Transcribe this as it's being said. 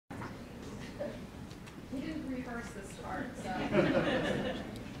rehearse this part.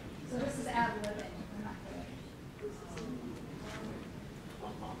 So this is ad-libbing. I'm not good.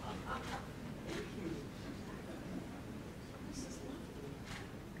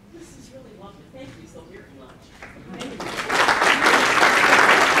 This is really lovely. Thank you so very much. Thank you.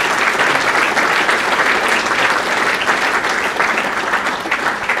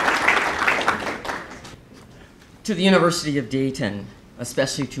 To the University of Dayton,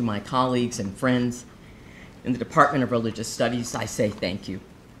 especially to my colleagues and friends in the Department of Religious Studies, I say thank you.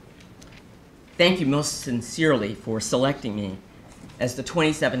 Thank you most sincerely for selecting me as the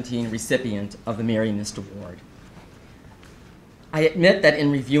 2017 recipient of the Marianist Award. I admit that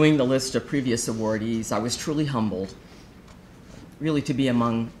in reviewing the list of previous awardees, I was truly humbled, really, to be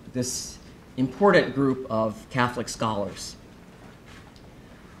among this important group of Catholic scholars.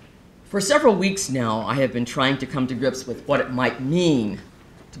 For several weeks now, I have been trying to come to grips with what it might mean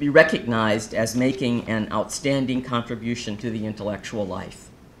to be recognized as making an outstanding contribution to the intellectual life.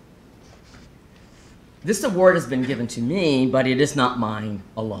 This award has been given to me, but it is not mine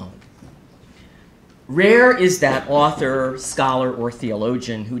alone. Rare is that author, scholar, or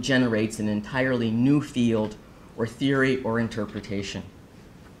theologian who generates an entirely new field or theory or interpretation.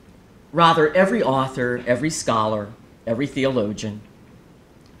 Rather, every author, every scholar, every theologian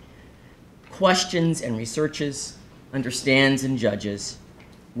questions and researches, understands and judges,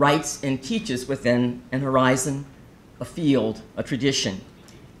 writes and teaches within an horizon, a field, a tradition,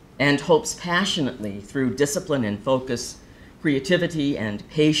 and hopes passionately through discipline and focus, creativity and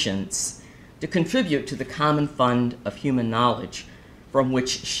patience to contribute to the common fund of human knowledge from which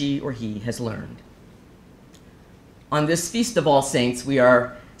she or he has learned. On this Feast of All Saints, we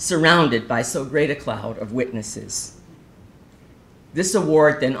are surrounded by so great a cloud of witnesses. This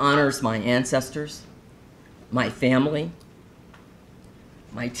award then honors my ancestors, my family,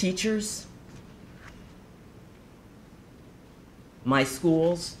 my teachers, my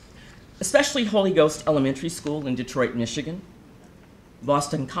schools, especially Holy Ghost Elementary School in Detroit, Michigan,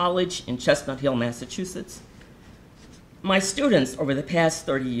 Boston College in Chestnut Hill, Massachusetts, my students over the past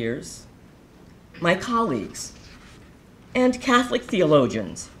 30 years, my colleagues, and Catholic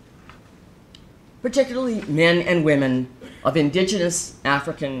theologians, particularly men and women of indigenous,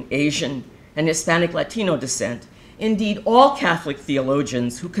 African, Asian, and Hispanic Latino descent, indeed all Catholic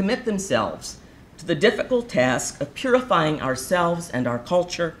theologians who commit themselves to the difficult task of purifying ourselves and our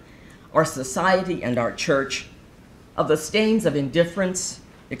culture, our society and our church, of the stains of indifference,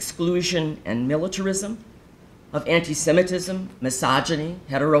 exclusion, and militarism, of anti-Semitism, misogyny,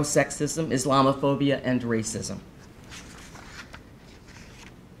 heterosexism, Islamophobia, and racism.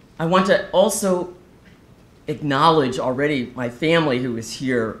 I want to also acknowledge already my family who is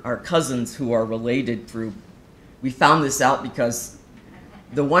here, our cousins who are related through, we found this out because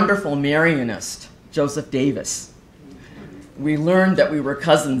the wonderful Marianist, Joseph Davis, we learned that we were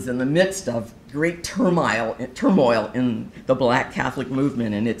cousins in the midst of great turmoil in the Black Catholic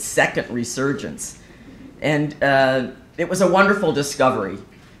movement and its second resurgence. And it was a wonderful discovery,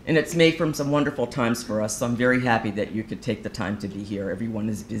 and it's made from some wonderful times for us, so I'm very happy that you could take the time to be here. Everyone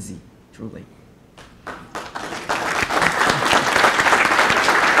is busy, truly.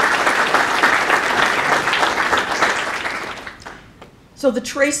 So the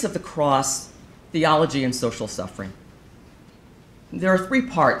trace of the cross, theology and social suffering. There are three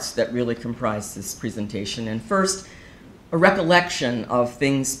parts that really comprise this presentation. And first, a recollection of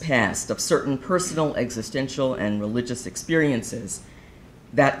things past, of certain personal, existential, and religious experiences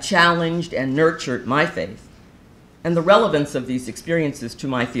that challenged and nurtured my faith, and the relevance of these experiences to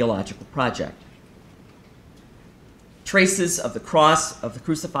my theological project. Traces of the cross of the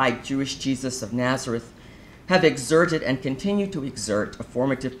crucified Jewish Jesus of Nazareth have exerted and continue to exert a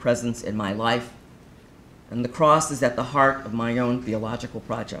formative presence in my life, and the cross is at the heart of my own theological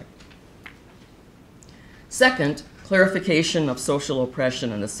project. Second, clarification of social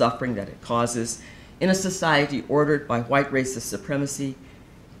oppression and the suffering that it causes in a society ordered by white racist supremacy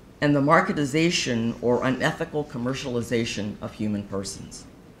and the marketization or unethical commercialization of human persons.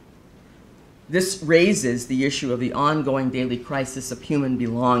 This raises the issue of the ongoing daily crisis of human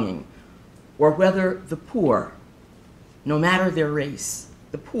belonging, or whether the poor, no matter their race,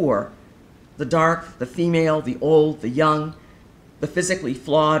 the poor, the dark, the female, the old, the young, the physically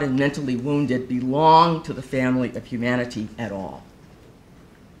flawed and mentally wounded belong to the family of humanity at all.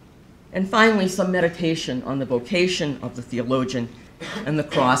 And finally, some meditation on the vocation of the theologian and the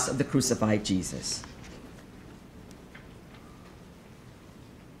cross of the crucified Jesus.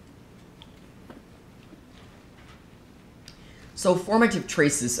 So, formative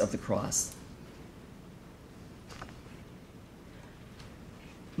traces of the cross.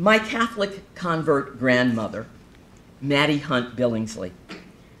 My Catholic convert grandmother, Mattie Hunt Billingsley,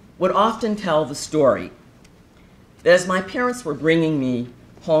 would often tell the story that as my parents were bringing me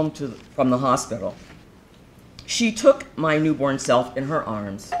home from the hospital, she took my newborn self in her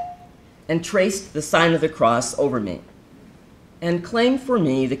arms and traced the sign of the cross over me and claimed for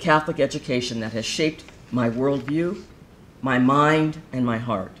me the Catholic education that has shaped my worldview, my mind, and my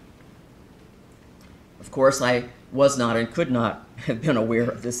heart. Of course, I was not and could not have been aware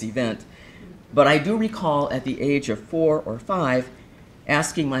of this event, but I do recall at the age of 4 or 5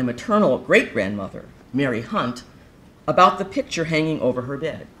 asking my maternal great-grandmother, Mary Hunt, about the picture hanging over her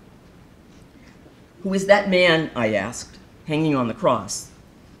bed. "Who is that man," I asked, "hanging on the cross?"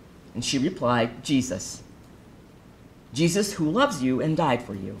 And she replied, "Jesus. Jesus who loves you and died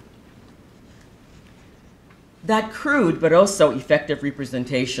for you." That crude but also effective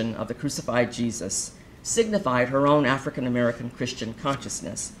representation of the crucified Jesus signified her own African-American Christian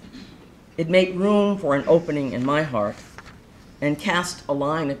consciousness. It made room for an opening in my heart and cast a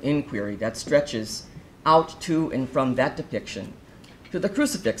line of inquiry that stretches out to and from that depiction to the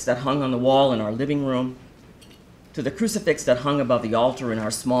crucifix that hung on the wall in our living room, to the crucifix that hung above the altar in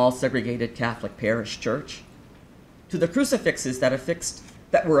our small segregated Catholic parish church, to the crucifixes that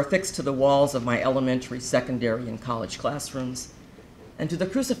were affixed to the walls of my elementary, secondary, and college classrooms, and to the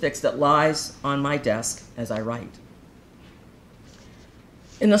crucifix that lies on my desk as I write.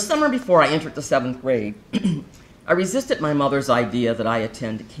 In the summer before I entered the 7th grade, I resisted my mother's idea that I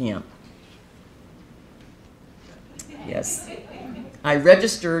attend camp. Yes. I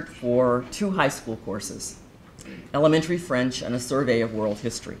registered for 2 high school courses, elementary French and a survey of world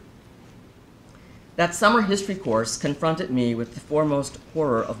history. That summer history course confronted me with the foremost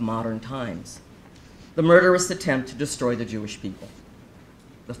horror of modern times, the murderous attempt to destroy the Jewish people,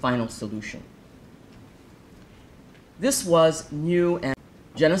 the final solution. This was new, and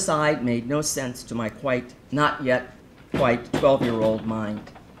genocide made no sense to my not yet quite 12-year-old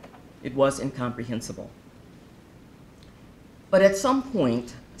mind. It was incomprehensible. But at some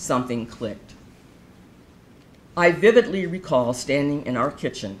point, something clicked. I vividly recall standing in our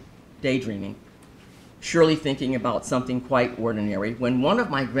kitchen, daydreaming, surely thinking about something quite ordinary, when one of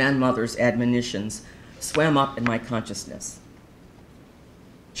my grandmother's admonitions swam up in my consciousness.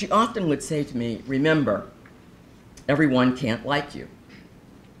 She often would say to me, "Remember, everyone can't like you."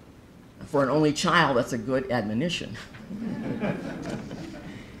 For an only child, that's a good admonition.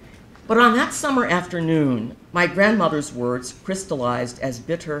 But on that summer afternoon, my grandmother's words crystallized as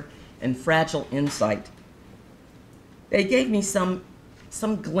bitter and fragile insight. They gave me some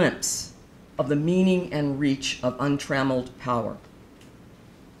glimpse of the meaning and reach of untrammeled power.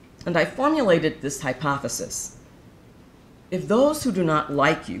 And I formulated this hypothesis: if those who do not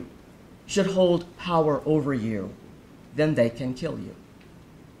like you should hold power over you, then they can kill you.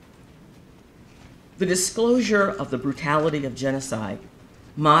 The disclosure of the brutality of genocide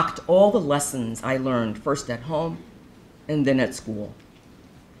mocked all the lessons I learned first at home and then at school.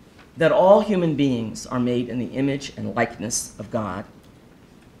 That all human beings are made in the image and likeness of God,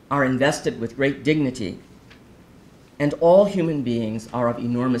 are invested with great dignity, and all human beings are of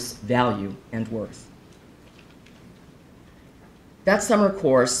enormous value and worth. That summer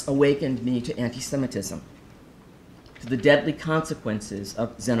course awakened me to anti-Semitism, to the deadly consequences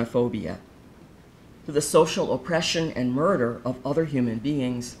of xenophobia, to the social oppression and murder of other human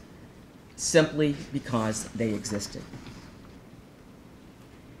beings simply because they existed.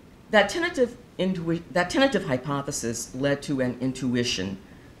 That tentative hypothesis led to an intuition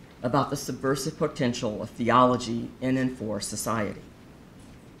about the subversive potential of theology in and for society.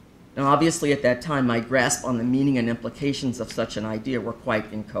 Now, obviously, at that time, my grasp on the meaning and implications of such an idea were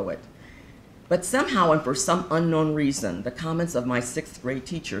quite inchoate. But somehow, and for some unknown reason, the comments of my 6th grade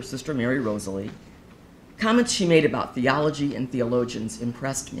teacher, Sister Mary Rosalie, comments she made about theology and theologians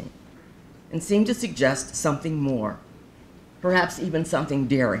impressed me and seemed to suggest something more, perhaps even something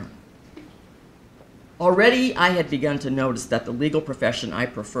daring. Already, I had begun to notice that the legal profession I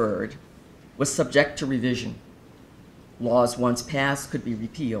preferred was subject to revision. Laws once passed could be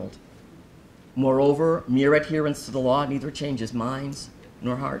repealed. Moreover, mere adherence to the law neither changes minds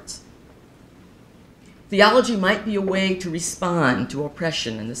nor hearts. Theology might be a way to respond to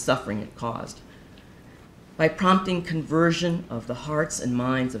oppression and the suffering it caused, by prompting conversion of the hearts and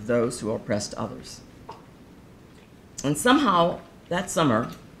minds of those who oppressed others. And somehow, that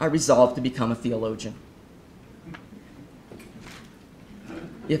summer, I resolved to become a theologian.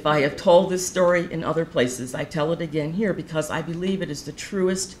 If I have told this story in other places, I tell it again here because I believe it is the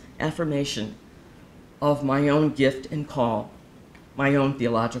truest affirmation of my own gift and call, my own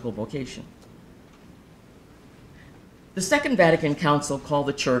theological vocation. The Second Vatican Council called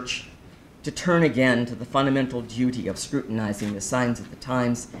the Church to turn again to the fundamental duty of scrutinizing the signs of the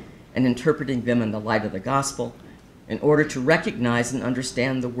times and interpreting them in the light of the gospel in order to recognize and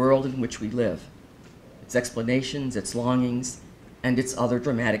understand the world in which we live, its explanations, its longings, and its other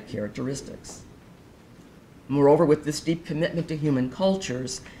dramatic characteristics. Moreover, with this deep commitment to human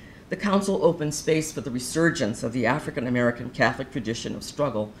cultures, the Council opened space for the resurgence of the African American Catholic tradition of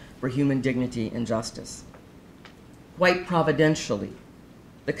struggle for human dignity and justice. Quite providentially,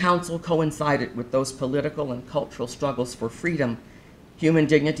 the Council coincided with those political and cultural struggles for freedom, human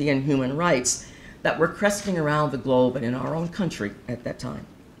dignity, and human rights that were cresting around the globe and in our own country at that time.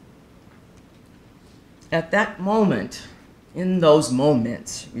 At that moment, in those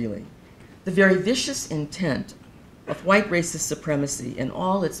moments, really, the very vicious intent of white racist supremacy in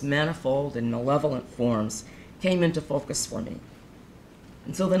all its manifold and malevolent forms came into focus for me.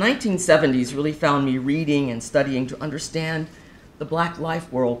 And so the 1970s really found me reading and studying to understand the Black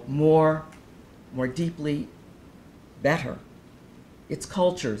life world more deeply, better, its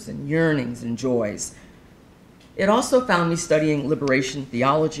cultures and yearnings and joys. It also found me studying liberation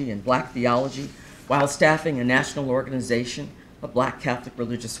theology and Black theology while staffing a national organization of Black Catholic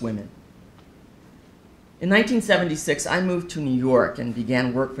religious women. In 1976, I moved to New York and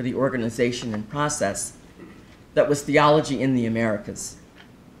began work for the organization and process that was Theology in the Americas.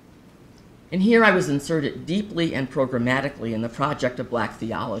 And here I was inserted deeply and programmatically in the project of Black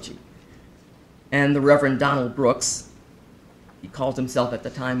theology. And the Reverend Donald Brooks, he called himself at the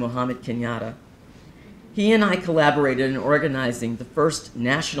time Muhammad Kenyatta, he and I collaborated in organizing the first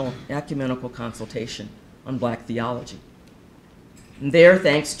national ecumenical consultation on Black theology. And there,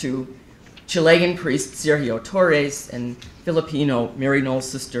 thanks to Chilean priest Sergio Torres and Filipino Mary Noel's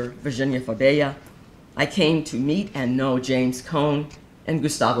sister Virginia Fabella, I came to meet and know James Cone and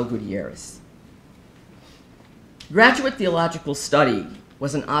Gustavo Gutierrez. Graduate theological study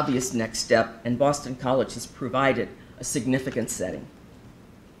was an obvious next step, and Boston College has provided a significant setting.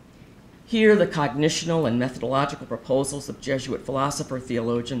 Here, the cognitional and methodological proposals of Jesuit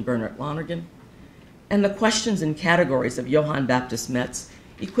philosopher-theologian Bernard Lonergan and the questions and categories of Johann Baptist Metz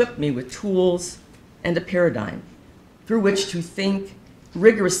equipped me with tools and a paradigm through which to think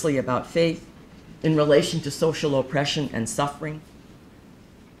rigorously about faith in relation to social oppression and suffering,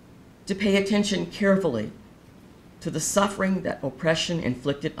 to pay attention carefully to the suffering that oppression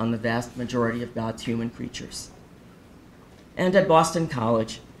inflicted on the vast majority of God's human creatures. And at Boston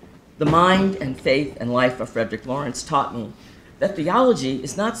College, the mind and faith and life of Frederick Lawrence taught me that theology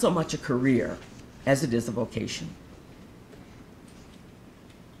is not so much a career as it is a vocation.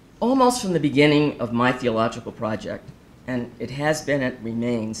 Almost from the beginning of my theological project, and it has been and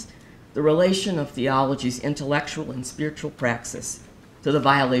remains, the relation of theology's intellectual and spiritual praxis to the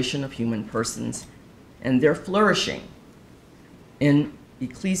violation of human persons and their flourishing in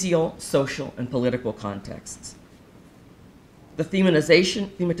ecclesial, social, and political contexts. The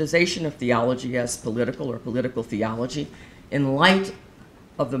thematization of theology as political or political theology in light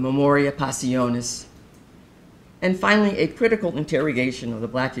of the Memoria Passionis, and finally, a critical interrogation of the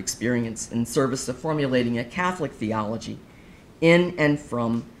Black experience in service of formulating a Catholic theology in and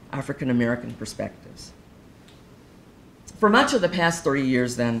from African American perspectives. For much of the past 30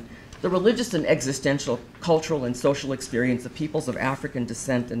 years, then, the religious and existential, cultural, and social experience of peoples of African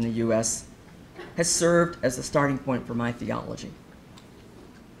descent in the U.S. has served as a starting point for my theology.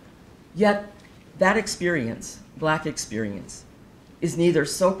 Yet, that experience, Black experience, is neither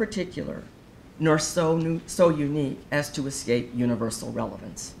so particular nor so unique as to escape universal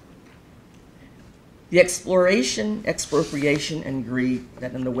relevance. The exploration, expropriation, and greed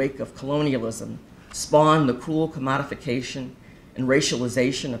that in the wake of colonialism spawned the cruel commodification and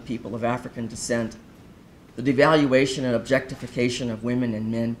racialization of people of African descent, the devaluation and objectification of women and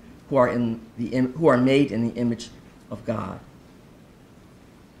men who are made in the image of God.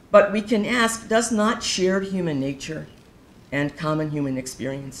 But we can ask, does not shared human nature and common human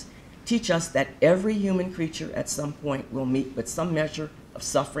experience teach us that every human creature at some point will meet with some measure of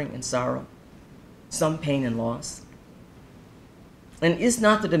suffering and sorrow, some pain and loss? And is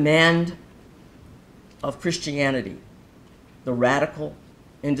not the demand of Christianity the radical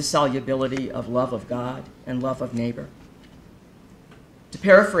indissolubility of love of God and love of neighbor? To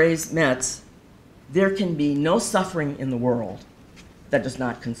paraphrase Metz, there can be no suffering in the world that does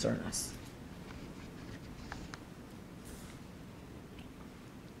not concern us.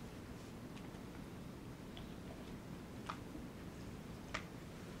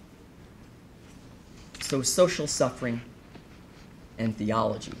 So social suffering and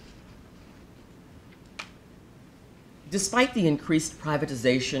theology. Despite the increased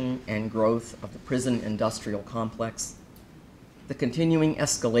privatization and growth of the prison industrial complex, the continuing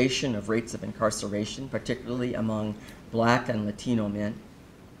escalation of rates of incarceration, particularly among Black and Latino men,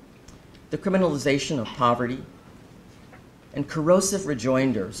 the criminalization of poverty, and corrosive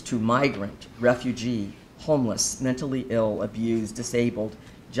rejoinders to migrant, refugee, homeless, mentally ill, abused, disabled,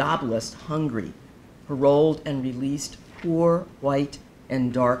 jobless, hungry, paroled and released, poor, white,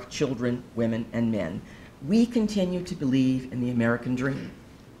 and dark children, women, and men. We continue to believe in the American dream.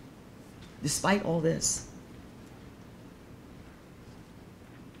 Despite all this,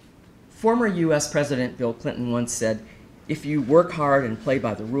 former US President Bill Clinton once said, "If you work hard and play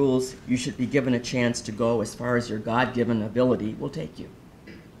by the rules, you should be given a chance to go as far as your God-given ability will take you."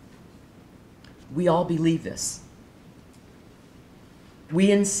 We all believe this. We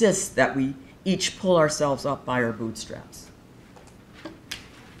insist that we each pull ourselves up by our bootstraps.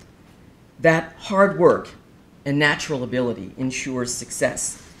 That hard work and natural ability ensures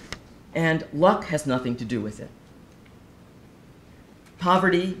success, and luck has nothing to do with it.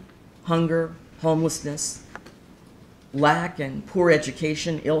 Poverty, hunger, homelessness, lack and poor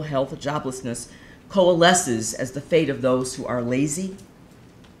education, ill health, joblessness coalesces as the fate of those who are lazy,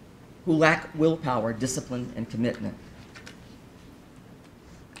 who lack willpower, discipline, and commitment.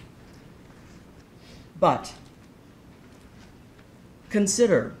 But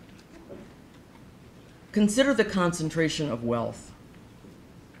consider the concentration of wealth.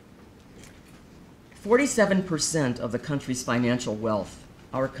 47% of the country's financial wealth,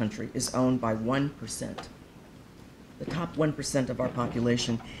 our country, is owned by 1%, the top 1% of our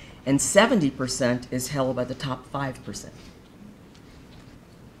population, and 70% is held by the top 5%.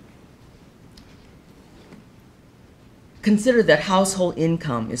 Consider that household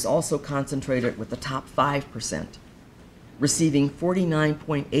income is also concentrated with the top 5%, receiving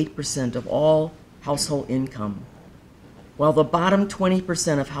 49.8% of all household income, while the bottom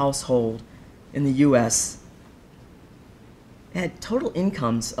 20% of household in the US had total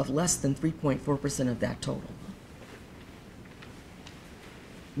incomes of less than 3.4% of that total.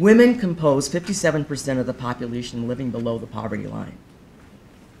 Women compose 57% of the population living below the poverty line.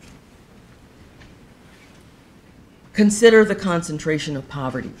 Consider the concentration of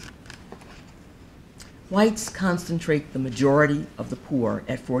poverty. Whites concentrate the majority of the poor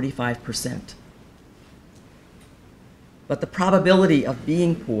at 45%. But the probability of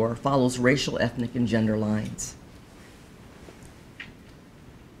being poor follows racial, ethnic, and gender lines.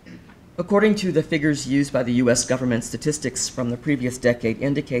 According to the figures used by the US government, statistics from the previous decade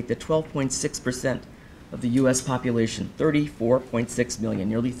indicate that 12.6% of the US population, 34.6 million,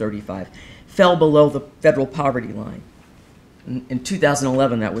 nearly 35, fell below the federal poverty line. In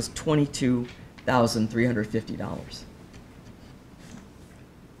 2011, that was $22,350.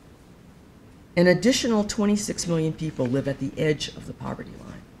 An additional 26 million people live at the edge of the poverty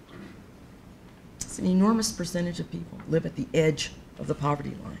line. It's an enormous percentage of people live at the edge of the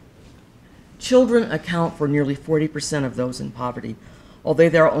poverty line. Children account for nearly 40% of those in poverty, although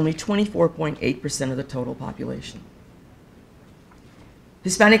they are only 24.8% of the total population.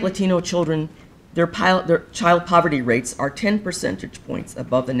 Hispanic Latino children, their child poverty rates are 10 percentage points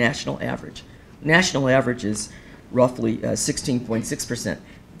above the national average. The national average is roughly 16.6%.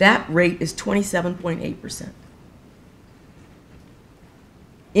 That rate is 27.8%.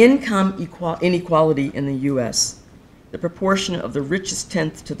 Income inequality in the US, the proportion of the richest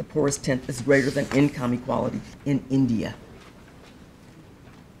tenth to the poorest tenth is greater than income equality in India.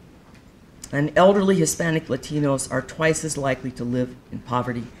 And elderly Hispanic Latinos are twice as likely to live in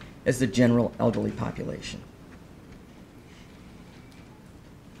poverty as the general elderly population.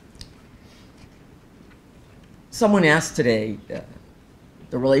 Someone asked today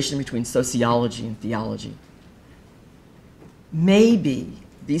the relation between sociology and theology. Maybe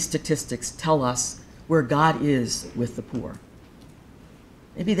these statistics tell us where God is with the poor.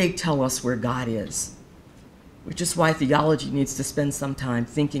 Maybe they tell us where God is, which is why theology needs to spend some time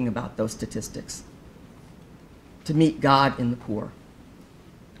thinking about those statistics, to meet God in the poor.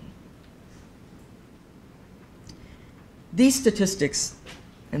 These statistics,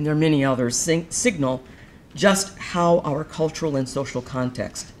 and there are many others, signal just how our cultural and social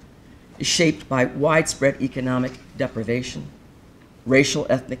context is shaped by widespread economic deprivation, racial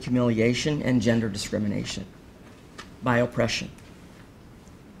ethnic humiliation, and gender discrimination, by oppression.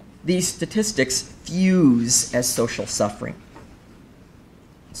 These statistics fuse as social suffering.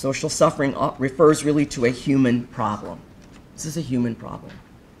 Social suffering refers really to a human problem. This is a human problem.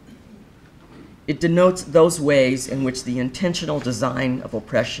 It denotes those ways in which the intentional design of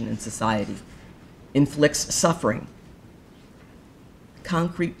oppression in society inflicts suffering,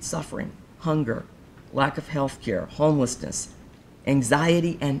 concrete suffering, hunger, lack of health care, homelessness,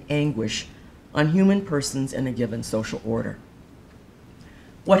 anxiety, and anguish on human persons in a given social order.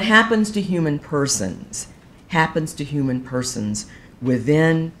 What happens to human persons happens to human persons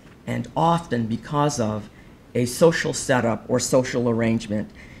within and often because of a social setup or social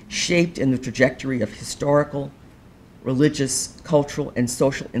arrangement shaped in the trajectory of historical, religious, cultural, and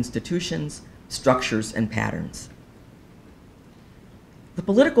social institutions, structures, and patterns. The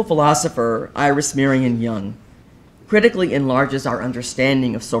political philosopher Iris Marion Young critically enlarges our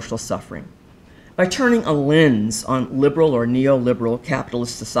understanding of social suffering by turning a lens on liberal or neoliberal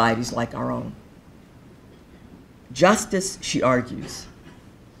capitalist societies like our own. Justice, she argues,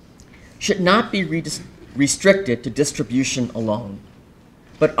 should not be restricted to distribution alone,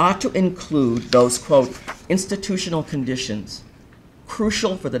 but ought to include those, quote, institutional conditions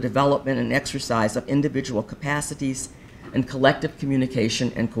crucial for the development and exercise of individual capacities and collective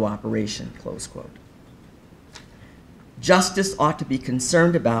communication and cooperation, close quote. Justice ought to be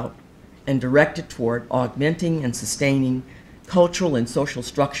concerned about and directed toward augmenting and sustaining cultural and social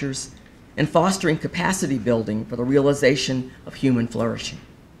structures and fostering capacity building for the realization of human flourishing.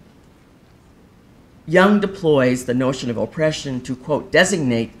 Young deploys the notion of oppression to, quote,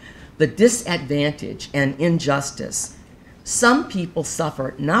 designate the disadvantage and injustice some people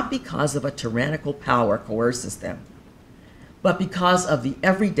suffer not because of a tyrannical power coerces them, but because of the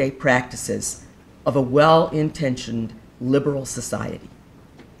everyday practices of a well-intentioned liberal society.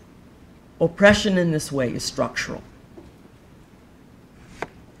 Oppression in this way is structural.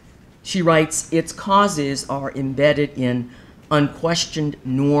 She writes, its causes are embedded in unquestioned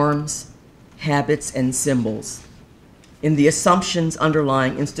norms, habits, and symbols, in the assumptions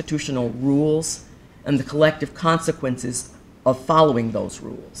underlying institutional rules and the collective consequences of following those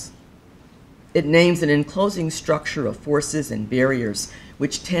rules. It names an enclosing structure of forces and barriers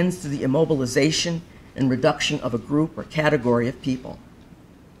which tends to the immobilization and reduction of a group or category of people.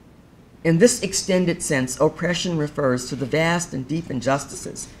 In this extended sense, oppression refers to the vast and deep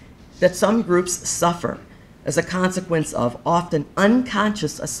injustices that some groups suffer as a consequence of often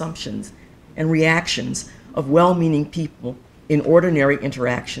unconscious assumptions and reactions of well-meaning people in ordinary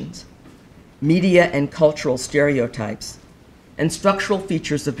interactions, media and cultural stereotypes, and structural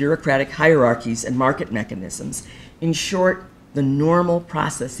features of bureaucratic hierarchies and market mechanisms. In short, the normal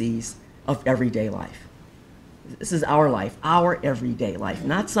processes of everyday life. This is our life, our everyday life,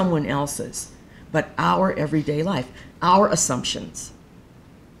 not someone else's, but our everyday life, our assumptions,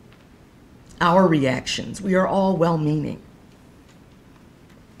 our reactions. We are all well-meaning.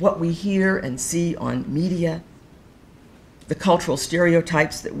 What we hear and see on media, the cultural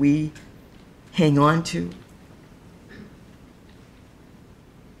stereotypes that we hang on to,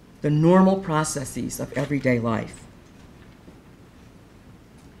 the normal processes of everyday life.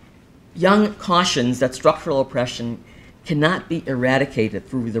 Young cautions that structural oppression cannot be eradicated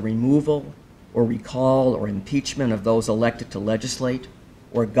through the removal or recall or impeachment of those elected to legislate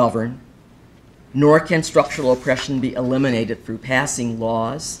or govern, nor can structural oppression be eliminated through passing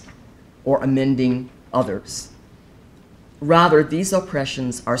laws or amending others. Rather, these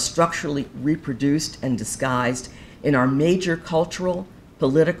oppressions are structurally reproduced and disguised in our major cultural,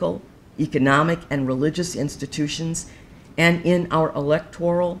 political, economic, and religious institutions, and in our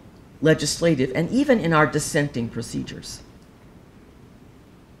electoral, legislative, and even in our dissenting procedures.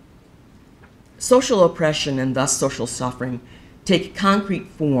 Social oppression and thus social suffering take concrete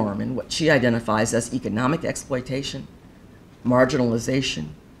form in what she identifies as economic exploitation, marginalization,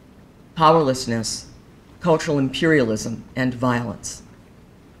 powerlessness, cultural imperialism, and violence.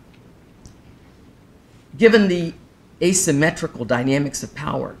 Given the asymmetrical dynamics of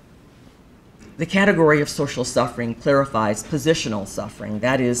power, the category of social suffering clarifies positional suffering,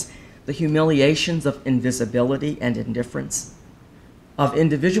 that is, the humiliations of invisibility and indifference, of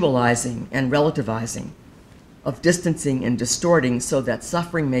individualizing and relativizing, of distancing and distorting so that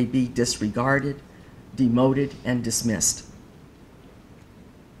suffering may be disregarded, demoted, and dismissed.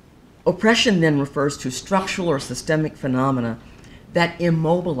 Oppression then refers to structural or systemic phenomena that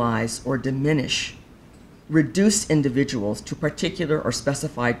immobilize or diminish, reduce individuals to particular or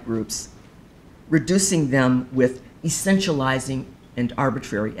specified groups, reducing them with essentializing and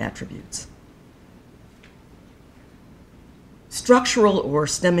arbitrary attributes. Structural or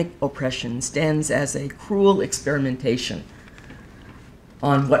systemic oppression stands as a cruel experimentation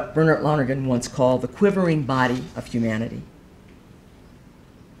on what Bernard Lonergan once called the quivering body of humanity.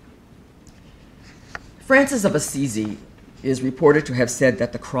 Francis of Assisi is reported to have said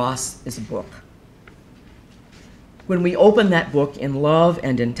that the cross is a book. When we open that book in love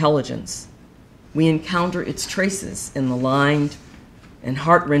and intelligence, we encounter its traces in the lined and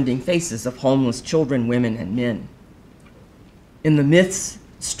heart-rending faces of homeless children, women, and men, in the myths,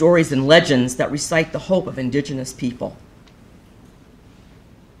 stories, and legends that recite the hope of indigenous people,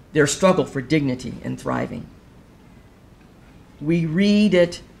 their struggle for dignity and thriving. We read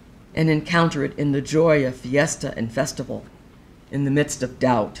it and encounter it in the joy of fiesta and festival, in the midst of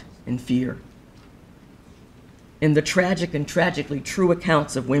doubt and fear, in the tragic and tragically true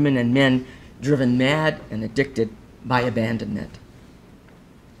accounts of women and men driven mad and addicted by abandonment.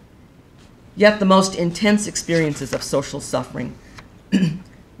 Yet the most intense experiences of social suffering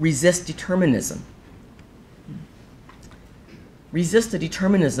resist determinism. Resist the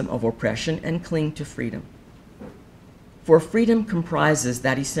determinism of oppression and cling to freedom. For freedom comprises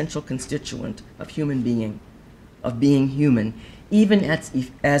that essential constituent of human being, of being human, even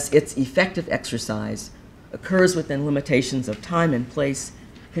as its effective exercise occurs within limitations of time and place,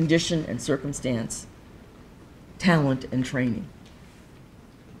 condition and circumstance, talent and training.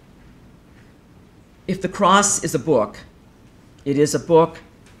 If the cross is a book, it is a book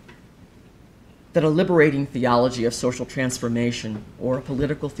that a liberating theology of social transformation or a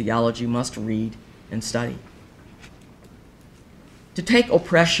political theology must read and study. To take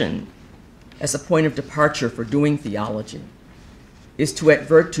oppression as a point of departure for doing theology is to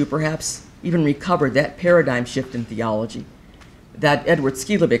advert to, perhaps even recover, that paradigm shift in theology that Edward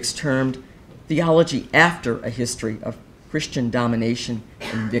Skilevics termed theology after a history of Christian domination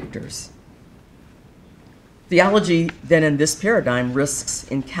and victors. Theology, then, in this paradigm risks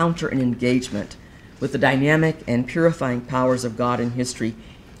encounter and engagement with the dynamic and purifying powers of God in history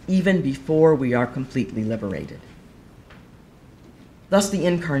even before we are completely liberated. Thus, the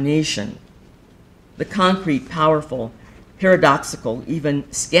incarnation, the concrete, powerful, paradoxical, even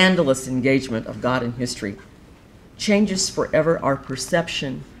scandalous engagement of God in history, changes forever our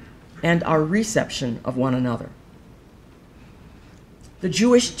perception and our reception of one another. The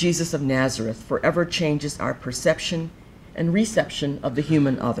Jewish Jesus of Nazareth forever changes our perception and reception of the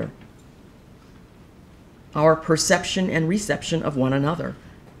human other, our perception and reception of one another,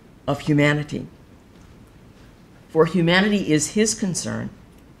 of humanity. For humanity is his concern,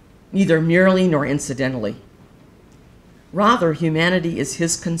 neither merely nor incidentally. Rather, humanity is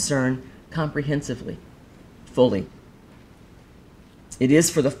his concern comprehensively, fully. It is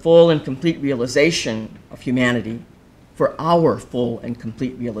for the full and complete realization of humanity, for our full and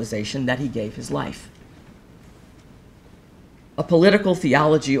complete realization, that he gave his life. A political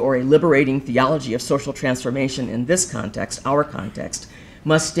theology or a liberating theology of social transformation in this context, our context,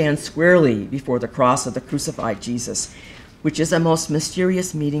 must stand squarely before the cross of the crucified Jesus, which is a most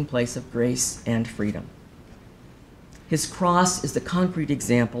mysterious meeting place of grace and freedom. His cross is the concrete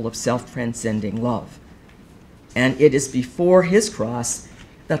example of self-transcending love, and it is before his cross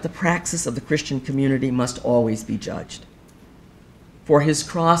that the praxis of the Christian community must always be judged. For his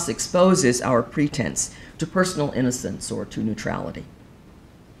cross exposes our pretense to personal innocence or to neutrality.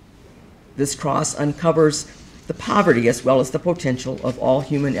 This cross uncovers the poverty as well as the potential of all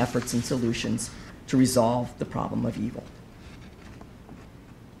human efforts and solutions to resolve the problem of evil.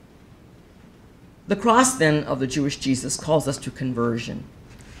 The cross, then, of the Jewish Jesus calls us to conversion,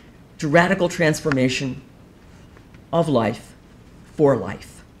 to radical transformation of life for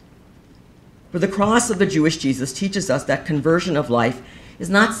life. For the cross of the Jewish Jesus teaches us that conversion of life is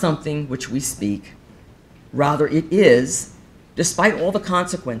not something which we speak. Rather, it is, despite all the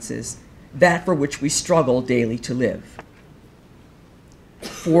consequences, that for which we struggle daily to live.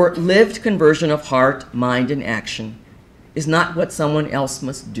 For lived conversion of heart, mind, and action is not what someone else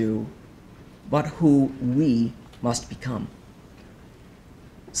must do, but who we must become.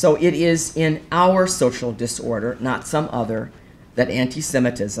 So it is in our social disorder, not some other, that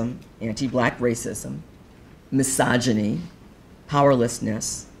anti-Semitism, anti-black racism, misogyny,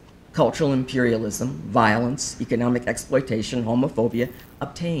 powerlessness, cultural imperialism, violence, economic exploitation, homophobia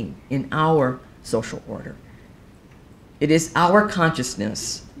obtain in our social order. It is our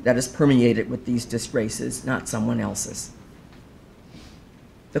consciousness that is permeated with these disgraces, not someone else's.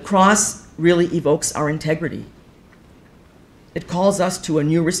 The cross really evokes our integrity. It calls us to a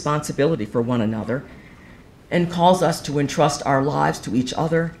new responsibility for one another and calls us to entrust our lives to each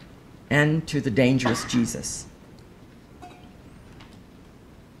other and to the dangerous Jesus.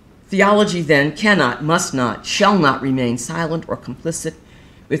 Theology then cannot, must not, shall not remain silent or complicit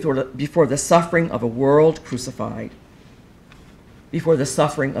before the suffering of a world crucified, before the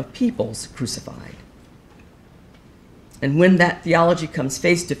suffering of peoples crucified. And when that theology comes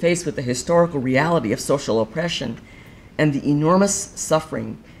face to face with the historical reality of social oppression and the enormous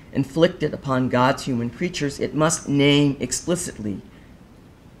suffering inflicted upon God's human creatures, it must name explicitly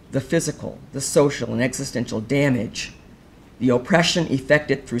the physical, the social, and existential damage, the oppression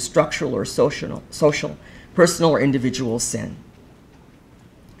effected through structural or social, personal or individual sin.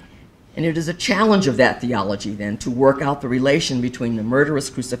 And it is a challenge of that theology, then, to work out the relation between the murderous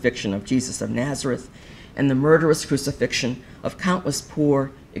crucifixion of Jesus of Nazareth and the murderous crucifixion of countless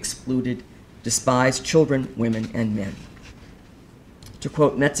poor, excluded, despised children, women, and men. To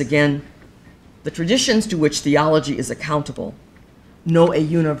quote Metz again, "The traditions to which theology is accountable know a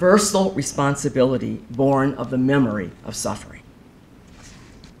universal responsibility born of the memory of suffering."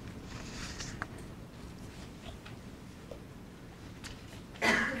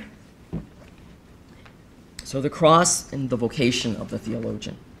 So the cross and the vocation of the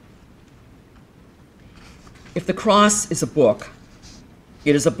theologian. If the cross is a book,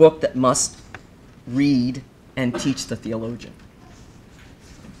 it is a book that must read and teach the theologian.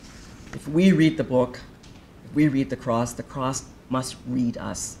 If we read the book, if we read the cross must read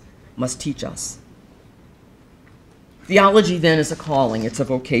us, must teach us. Theology then is a calling, it's a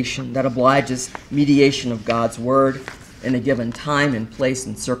vocation that obliges mediation of God's word in a given time and place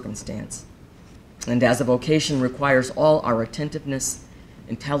and circumstance. And as a vocation requires all our attentiveness,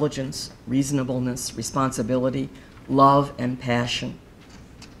 intelligence, reasonableness, responsibility, love, and passion.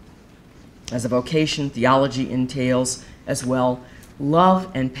 As a vocation, theology entails as well love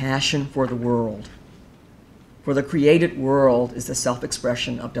and passion for the world. For the created world is the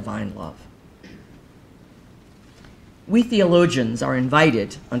self-expression of divine love. We theologians are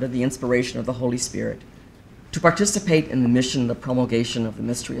invited, under the inspiration of the Holy Spirit, to participate in the mission of the promulgation of the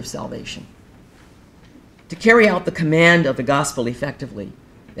mystery of salvation. To carry out the command of the gospel effectively,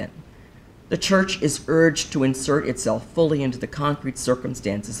 then, the church is urged to insert itself fully into the concrete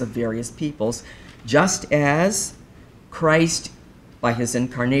circumstances of various peoples, just as Christ, by his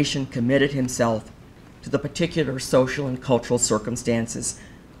incarnation, committed himself to the particular social and cultural circumstances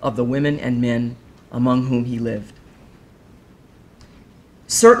of the women and men among whom he lived.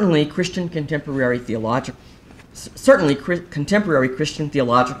 Certainly, contemporary Christian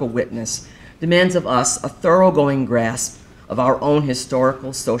theological witness demands of us a thoroughgoing grasp of our own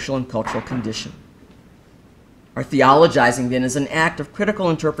historical, social, and cultural condition. Our theologizing, then, is an act of critical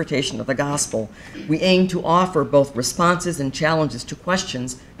interpretation of the gospel. We aim to offer both responses and challenges to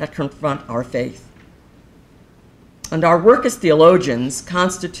questions that confront our faith. And our work as theologians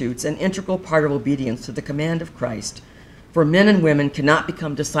constitutes an integral part of obedience to the command of Christ, for men and women cannot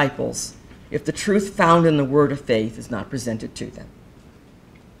become disciples if the truth found in the word of faith is not presented to them.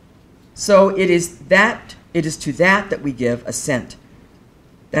 So it is to that we give assent,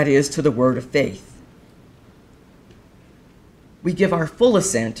 that is, to the word of faith. We give our full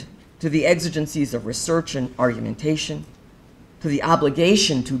assent to the exigencies of research and argumentation, to the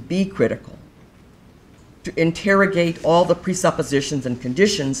obligation to be critical, to interrogate all the presuppositions and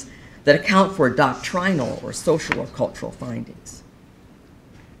conditions that account for doctrinal or social or cultural findings.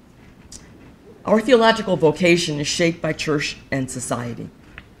 Our theological vocation is shaped by church and society.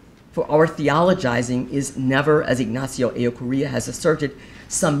 For our theologizing is never, as Ignacio Ellacuría has asserted,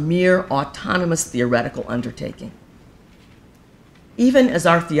 some mere autonomous theoretical undertaking. Even as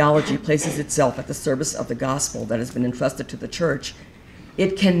our theology places itself at the service of the gospel that has been entrusted to the church,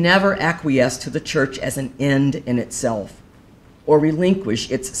 it can never acquiesce to the church as an end in itself, or relinquish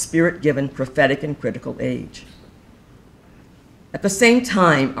its spirit-given prophetic and critical age. At the same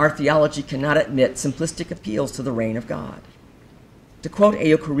time, our theology cannot admit simplistic appeals to the reign of God. To quote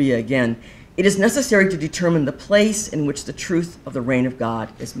Ellacuría again, it is necessary to determine the place in which the truth of the reign of God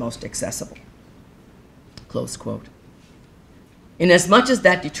is most accessible. Close quote. Inasmuch as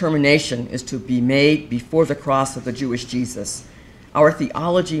that determination is to be made before the cross of the Jewish Jesus, our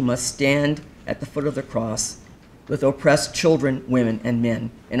theology must stand at the foot of the cross with oppressed children, women, and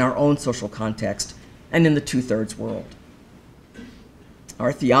men in our own social context and in the two-thirds world.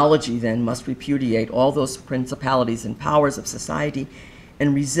 Our theology, then, must repudiate all those principalities and powers of society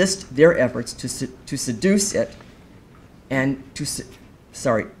and resist their efforts to seduce it and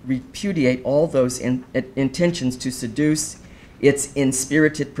repudiate all those intentions to seduce its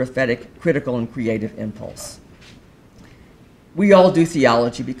inspirited, prophetic, critical, and creative impulse. We all do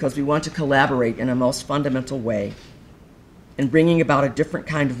theology because we want to collaborate in a most fundamental way in bringing about a different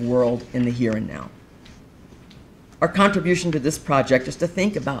kind of world in the here and now. Our contribution to this project is to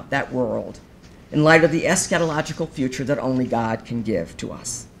think about that world in light of the eschatological future that only God can give to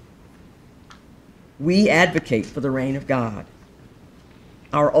us. We advocate for the reign of God.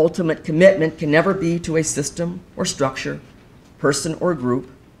 Our ultimate commitment can never be to a system or structure, person or group,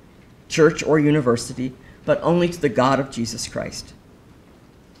 church or university, but only to the God of Jesus Christ.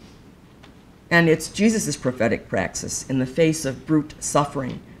 And it's Jesus' prophetic praxis in the face of brute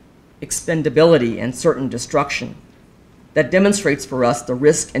suffering, expendability, and certain destruction that demonstrates for us the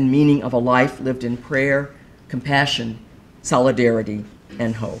risk and meaning of a life lived in prayer, compassion, solidarity,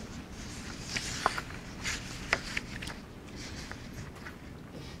 and hope.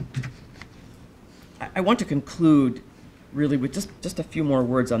 I want to conclude really with just a few more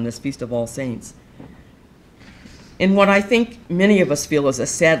words on this Feast of All Saints. In what I think many of us feel is a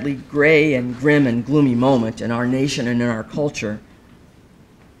sadly gray and grim and gloomy moment in our nation and in our culture,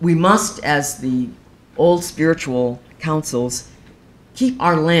 we must, as the old spiritual counsels, keep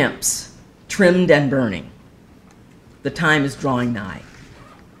our lamps trimmed and burning. The time is drawing nigh.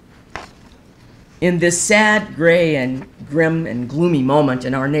 In this sad, gray, and grim and gloomy moment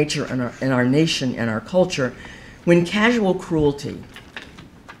in our nature and in our nation and our culture, when casual cruelty,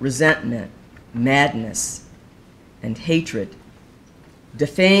 resentment, madness, and hatred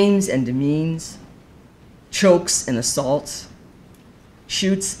defames and demeans, chokes and assaults,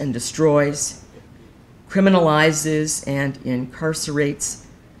 shoots and destroys, criminalizes and incarcerates,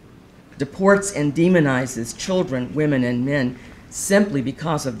 deports and demonizes children, women, and men simply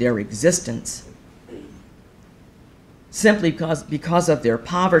because of their existence, simply because of their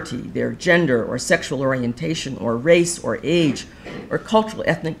poverty, their gender or sexual orientation or race or age or cultural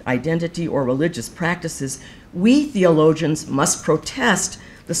ethnic identity or religious practices, we theologians must protest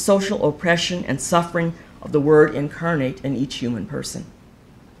the social oppression and suffering of the Word incarnate in each human person.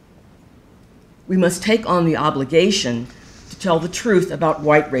 We must take on the obligation to tell the truth about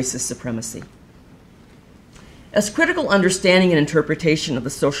white racist supremacy. As critical understanding and interpretation of the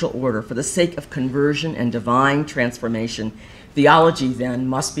social order for the sake of conversion and divine transformation, theology then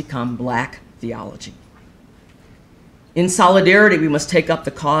must become black theology. In solidarity, we must take up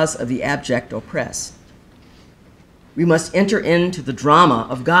the cause of the abject oppressed. We must enter into the drama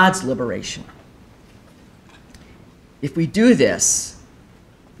of God's liberation. If we do this,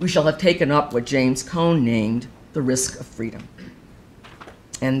 we shall have taken up what James Cone named the risk of freedom.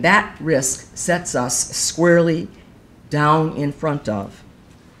 And that risk sets us squarely down in front of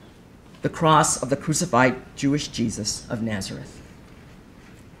the cross of the crucified Jewish Jesus of Nazareth.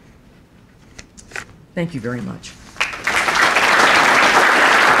 Thank you very much.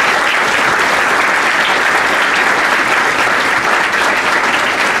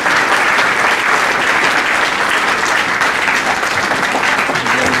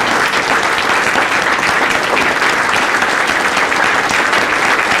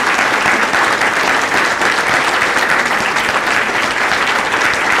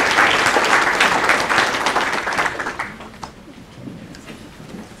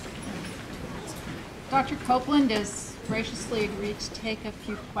 Dr. Copeland has graciously agreed to take a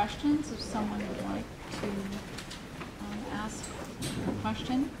few questions if someone would like to ask a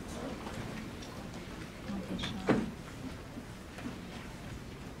question. Okay, Shawn.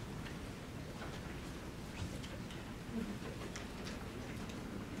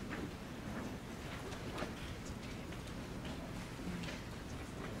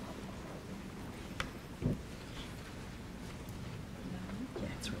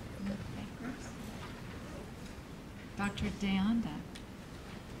 Dr. Deonda.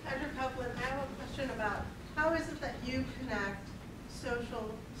 Dr. Copeland, I have a question about how is it that you connect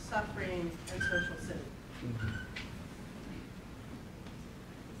social suffering and social sin?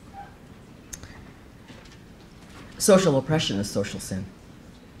 Social oppression is social sin.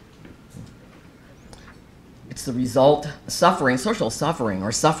 It's the result, suffering, social suffering,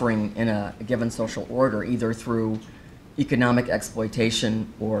 or suffering in a given social order, either through economic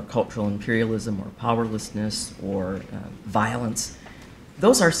exploitation or cultural imperialism or powerlessness or violence.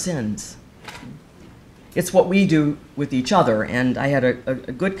 Those are sins. It's what we do with each other, and I had a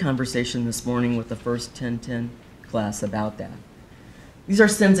good conversation this morning with the first 1010 class about that. These are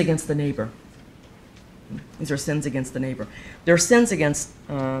sins against the neighbor. These are sins against the neighbor. They're sins against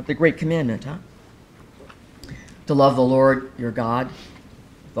the great commandment, huh? To love the Lord your God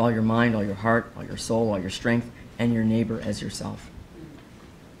with all your mind, all your heart, all your soul, all your strength, and your neighbor as yourself.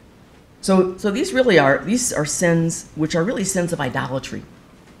 So these are sins which are really sins of idolatry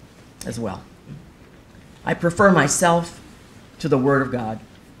as well. I prefer myself to the Word of God.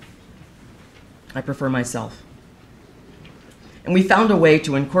 I prefer myself. And we found a way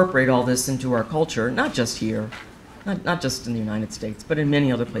to incorporate all this into our culture, not just here, not just in the United States, but in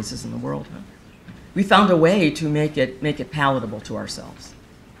many other places in the world. Huh? We found a way to make it palatable to ourselves.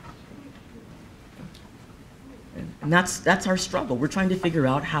 And that's our struggle. We're trying to figure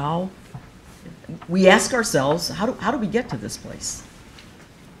out how. We ask ourselves, how do we get to this place?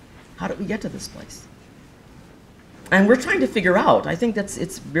 How did we get to this place? And we're trying to figure out. I think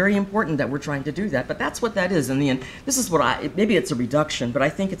it's very important that we're trying to do that. But that's what that is in the end. This is what maybe it's a reduction, but I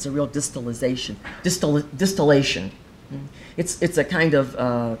think it's a real distillation. It's a kind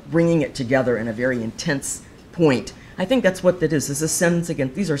of bringing it together in a very intense point. I think that's what that is. These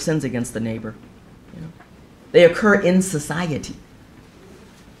are sins against the neighbor. You know? They occur in society.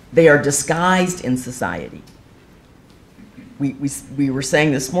 They are disguised in society. We were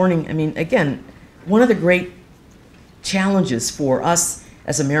saying this morning, I mean, again, one of the great challenges for us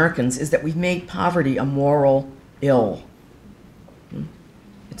as Americans is that we've made poverty a moral ill.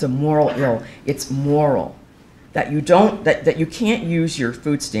 It's a moral ill. It's moral. That you can't use your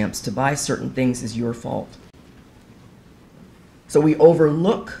food stamps to buy certain things is your fault. So we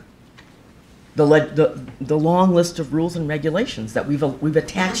overlook the long list of rules and regulations that we've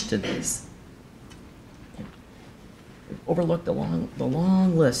attached to these. Overlook the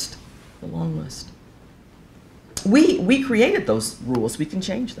long list. We created those rules. We can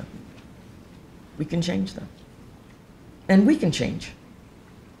change them. We can change them. And we can change.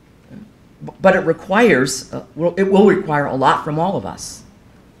 But it requires, it will require a lot from all of us.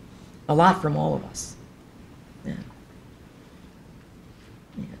 A lot from all of us. Yeah.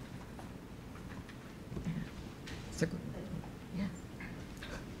 Yeah. Yeah. Yeah.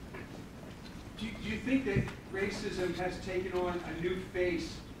 Do you think that racism has taken on a new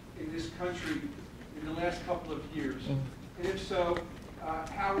face in this country in the last couple of years? And if so,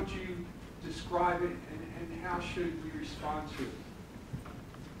 how would you describe it, and how should we respond to it?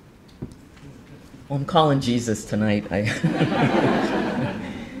 Well, I'm calling Jesus tonight.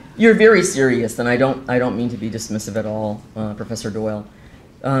 You're very serious, and I don't mean to be dismissive at all, Professor Doyle.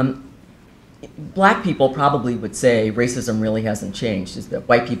 Black people probably would say racism really hasn't changed, is that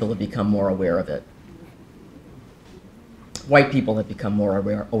white people have become more aware of it. White people have become more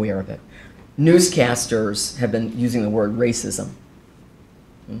aware of it. Newscasters have been using the word racism.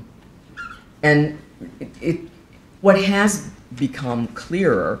 And what has become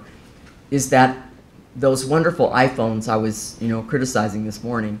clearer is that those wonderful iPhones I was, criticizing this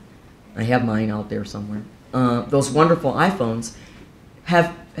morning, I have mine out there somewhere, those wonderful iPhones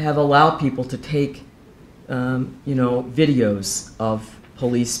have allowed people to take, videos of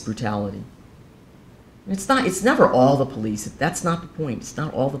police brutality. It's never all the police. That's not the point. It's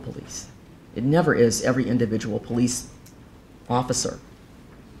not all the police. It never is every individual police officer.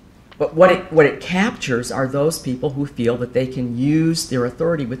 But what it captures are those people who feel that they can use their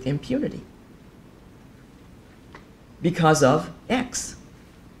authority with impunity because of X.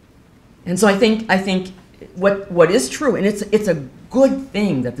 And so I think what is true, and it's a good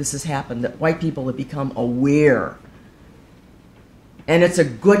thing that this has happened, that white people have become aware. And it's a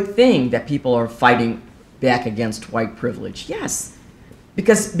good thing that people are fighting back against white privilege. Yes.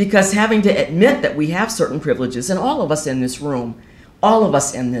 Because having to admit that we have certain privileges, and all of us in this room,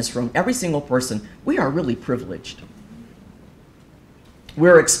 every single person, we are really privileged.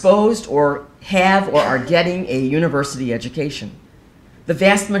 We're exposed or have or are getting a university education. The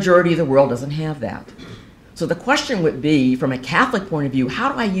vast majority of the world doesn't have that. So the question would be, from a Catholic point of view,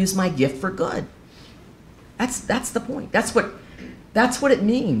 how do I use my gift for good? That's the point. That's what it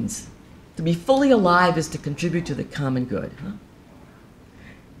means. To be fully alive is to contribute to the common good. Huh?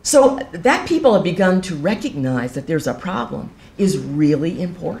 So that people have begun to recognize that there's a problem is really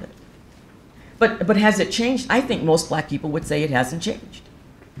important. But has it changed? I think most black people would say it hasn't changed.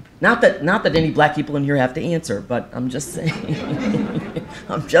 Not that any black people in here have to answer, but I'm just saying.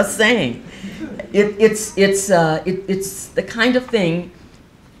 I'm just saying. It's the kind of thing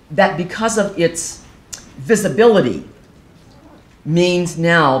that, because of its visibility, means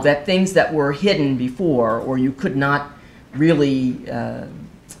now that things that were hidden before, or you could not really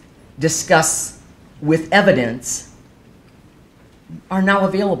discuss with evidence, are now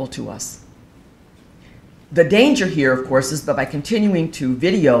available to us. The danger here, of course, is that by continuing to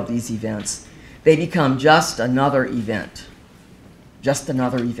video these events, they become just another event. Just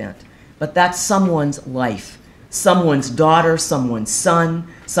another event. But that's someone's life. Someone's daughter, someone's son,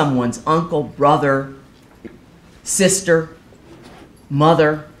 someone's uncle, brother, sister,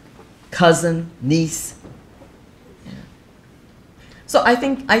 mother, cousin, niece. Yeah. So I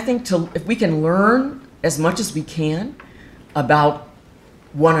think if we can learn as much as we can about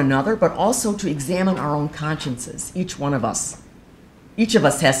one another, but also to examine our own consciences, each one of us. Each of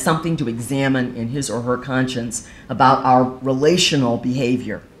us has something to examine in his or her conscience about our relational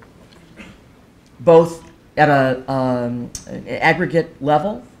behavior, both at an aggregate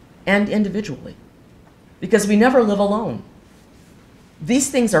level and individually, because we never live alone.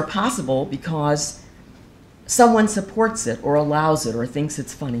 These things are possible because someone supports it or allows it or thinks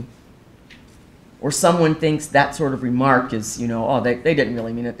it's funny. Or someone thinks that sort of remark is, oh, they didn't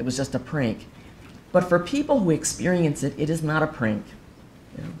really mean it, it was just a prank. But for people who experience it, it is not a prank.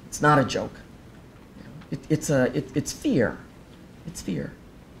 It's not a joke. It's fear. It's fear.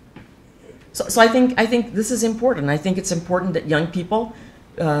 So I think this is important. I think it's important that young people,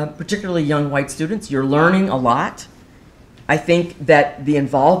 particularly young white students, you're learning a lot. I think that the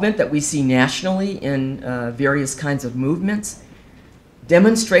involvement that we see nationally in various kinds of movements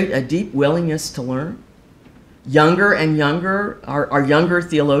demonstrate a deep willingness to learn. Younger and younger, our younger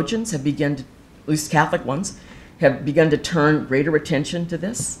theologians have begun to, at least Catholic ones, have begun to turn greater attention to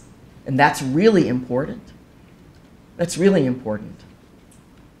this. And that's really important. That's really important.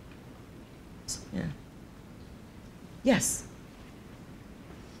 Yeah. Yes.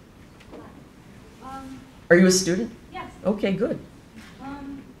 Are you a student? Yes. Okay, good. I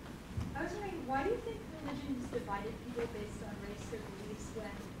was wondering, why do you think religion has divided people based on race or beliefs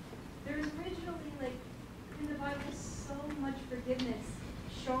when there's originally, like, in the Bible, so much forgiveness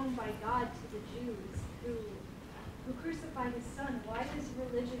shown by God to the Jews who crucified his son? Why does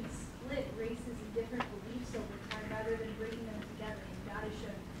religion split races and different beliefs over time rather than bringing them together? And God has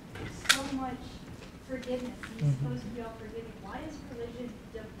shown so much forgiveness. He's supposed to be all forgiving. Why is religion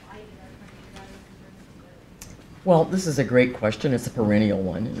divided our country rather than bringing it together? Well, this is a great question. It's a perennial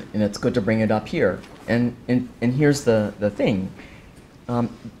one, and it's good to bring it up here. And here's the thing.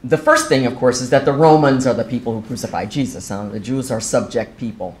 The first thing, of course, is that the Romans are the people who crucified Jesus. The Jews are subject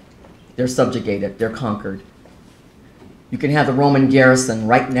people. They're subjugated. They're conquered. You can have the Roman garrison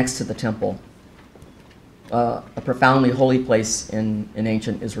right next to the temple, a profoundly holy place in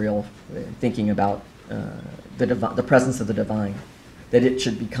ancient Israel, thinking about the presence of the divine, that it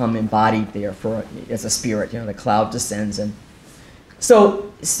should become embodied there as a spirit. The cloud descends, and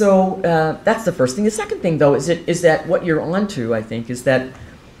so that's the first thing. The second thing, though, is that what you're onto, I think, is that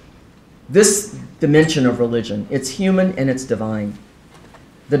this dimension of religion, it's human and it's divine.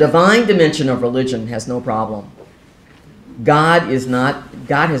 The divine dimension of religion has no problem. God has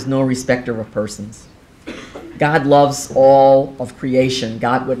no respecter of persons. God loves all of creation.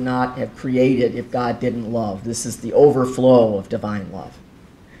 God would not have created if God didn't love. This is the overflow of divine love.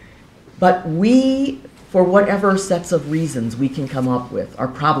 But we, for whatever sets of reasons we can come up with, are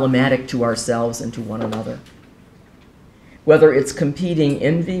problematic to ourselves and to one another. Whether it's competing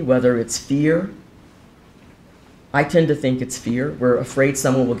envy, whether it's fear. I tend to think it's fear. We're afraid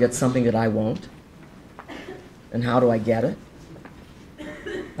someone will get something that I won't. And how do I get it?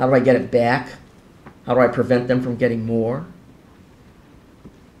 How do I get it back? How do I prevent them from getting more?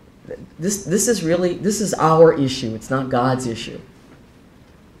 This is our issue. It's not God's issue.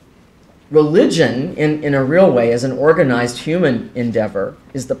 Religion, in a real way, as an organized human endeavor,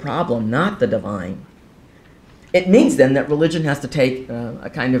 is the problem, not the divine. It means then that religion has to take a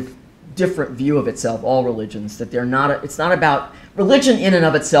kind of different view of itself, all religions, that it's not about, religion in and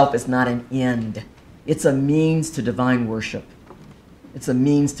of itself is not an end. It's a means to divine worship. It's a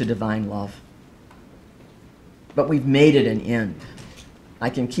means to divine love. But we've made it an end. I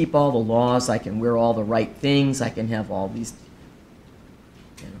can keep all the laws, I can wear all the right things, I can have all these.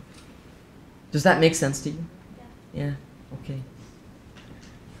 Does that make sense to you? Yeah. Yeah? Okay.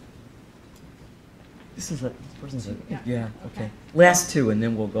 This person's yeah, okay. Last two, and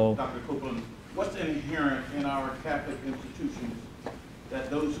then we'll go. Dr. Copeland, what's inherent in our Catholic institutions that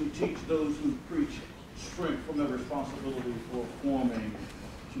those who teach, those who preach, shrink from their responsibility for forming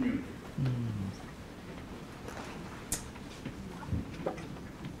community?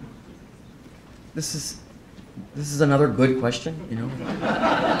 This is another good question,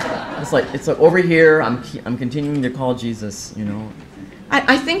 It's like over here. I'm continuing to call Jesus,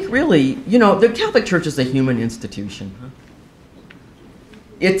 I think really, the Catholic Church is a human institution. Huh?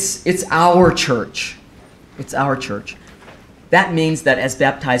 It's our church. It's our church. That means that as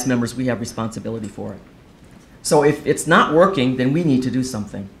baptized members, we have responsibility for it. So if it's not working, then we need to do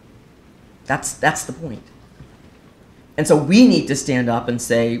something. That's the point. And so we need to stand up and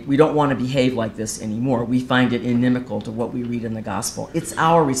say, we don't want to behave like this anymore. We find it inimical to what we read in the gospel. It's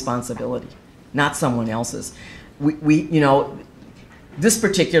our responsibility, not someone else's. This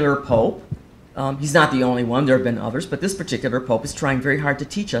particular pope, he's not the only one, there have been others, but this particular pope is trying very hard to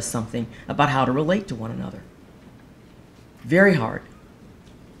teach us something about how to relate to one another. Very hard.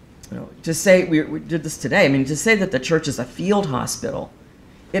 To say, we did this today, to say that the church is a field hospital,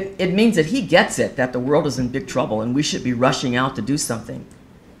 it means that he gets it, that the world is in big trouble and we should be rushing out to do something,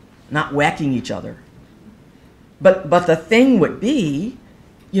 not whacking each other. But the thing would be,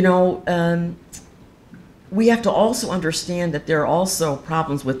 we have to also understand that there are also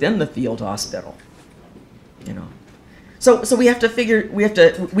problems within the field hospital, So we have to figure,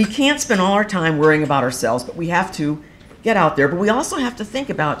 we can't spend all our time worrying about ourselves, but we have to get out there. But we also have to think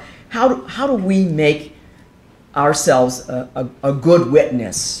about how do we make ourselves a good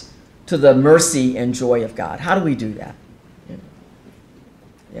witness to the mercy and joy of God? How do we do that?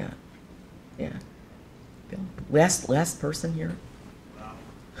 Yeah. Bill? Last person here?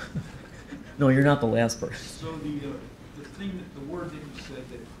 No, you're not the last person. So the the word that you said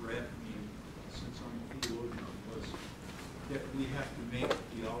that grabbed me, since I'm a theologian, was that we have to make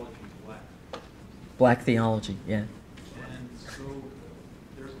theology black. Black theology, yeah. And so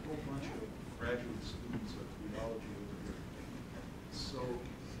there's a whole bunch of graduate students of theology over here. So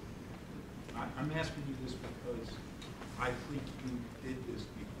I'm asking you this because I think you did this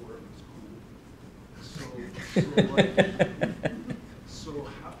before it was cool.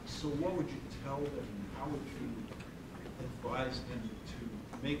 So what would you tell them, and how would you advise them to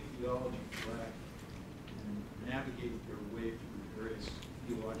make theology black and navigate their way through various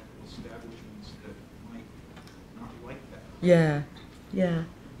theological establishments that might not like that? Yeah, yeah.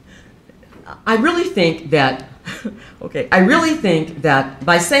 I really think that, okay, I really think that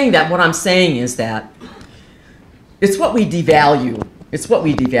by saying that, what I'm saying is that it's what we devalue. It's what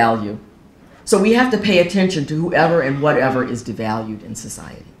we devalue. So we have to pay attention to whoever and whatever is devalued in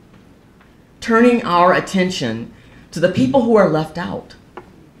society. Turning our attention to the people who are left out,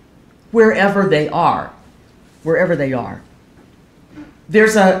 wherever they are, wherever they are.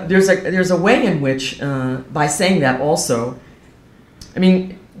 There's a way in which, by saying that also, I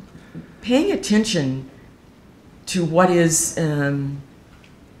mean, paying attention to what is,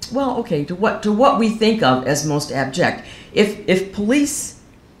 well, okay, to what we think of as most abject. If police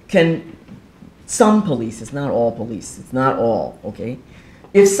can, some police, it's not all police, it's not all, okay?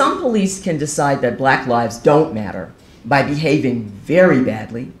 If some police can decide that black lives don't matter by behaving very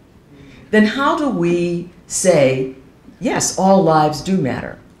badly, then how do we say, yes, all lives do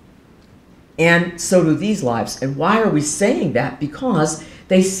matter? And so do these lives. And why are we saying that? Because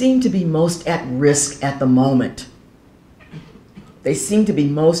they seem to be most at risk at the moment. They seem to be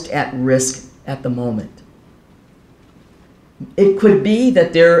most at risk at the moment. It could be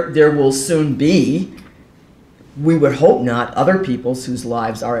that there will soon be, we would hope not, other peoples whose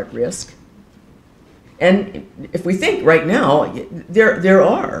lives are at risk. And if we think right now, there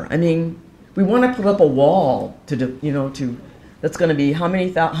are. I mean, we want to put up a wall that's going to be how many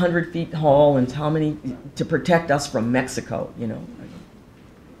 100 feet tall and how many to protect us from Mexico, you know.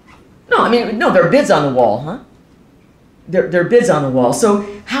 No, I mean, no, there are bids on the wall, huh? There are bids on the wall. So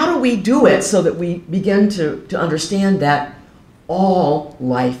how do we do it so that we begin to understand that all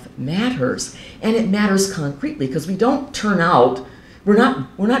life matters? And it matters concretely, because we don't turn out, we're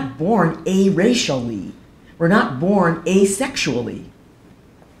not born aracially. We're not born asexually.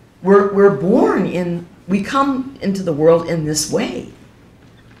 We're born in, we come into the world in this way.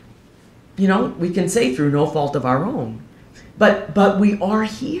 You know, we can say through no fault of our own. But we are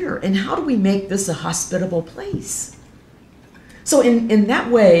here, and how do we make this a hospitable place? So in that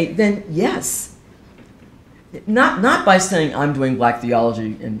way, then yes, not by saying I'm doing black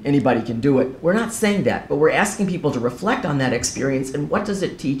theology and anybody can do it. We're not saying that, but we're asking people to reflect on that experience and what does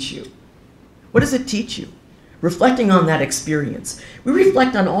it teach you? What does it teach you? Reflecting on that experience. We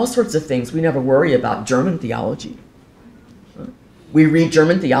reflect on all sorts of things. We never worry about German theology. We read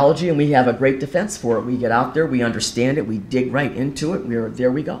German theology and we have a great defense for it. We get out there, we understand it, we dig right into it,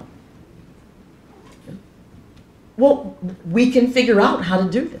 there we go. Well, we can figure out how to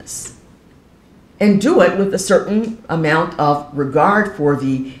do this and do it with a certain amount of regard for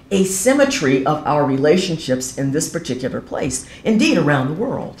the asymmetry of our relationships in this particular place, indeed around the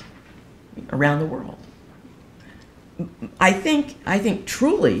world, I think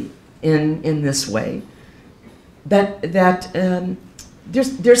truly in this way that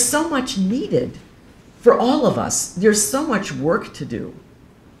there's so much needed for all of us. There's so much work to do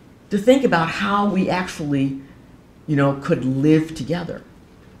to think about how we actually, could live together.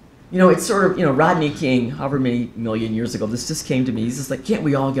 It's sort of, Rodney King, however many million years ago, this just came to me. He's just like, can't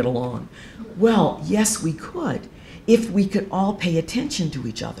we all get along? Well, yes, we could, if we could all pay attention to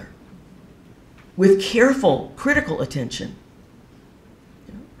each other with careful, critical attention.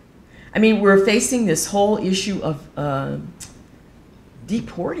 I mean, we're facing this whole issue of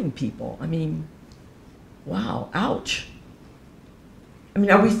deporting people. I mean, wow, ouch. I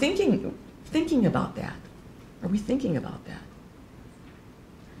mean, are we thinking about that? Are we thinking about that?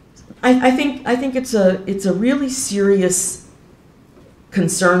 I think it's a really serious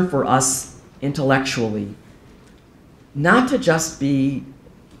concern for us intellectually, not to be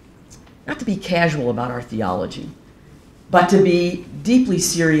casual about our theology, but to be deeply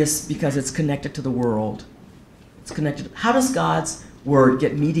serious because it's connected to the world. It's connected. How does God's word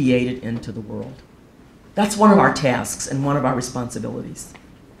get mediated into the world? That's one of our tasks and one of our responsibilities.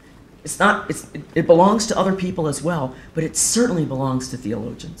 It belongs to other people as well, but it certainly belongs to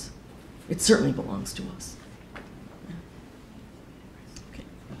theologians. It certainly belongs to us.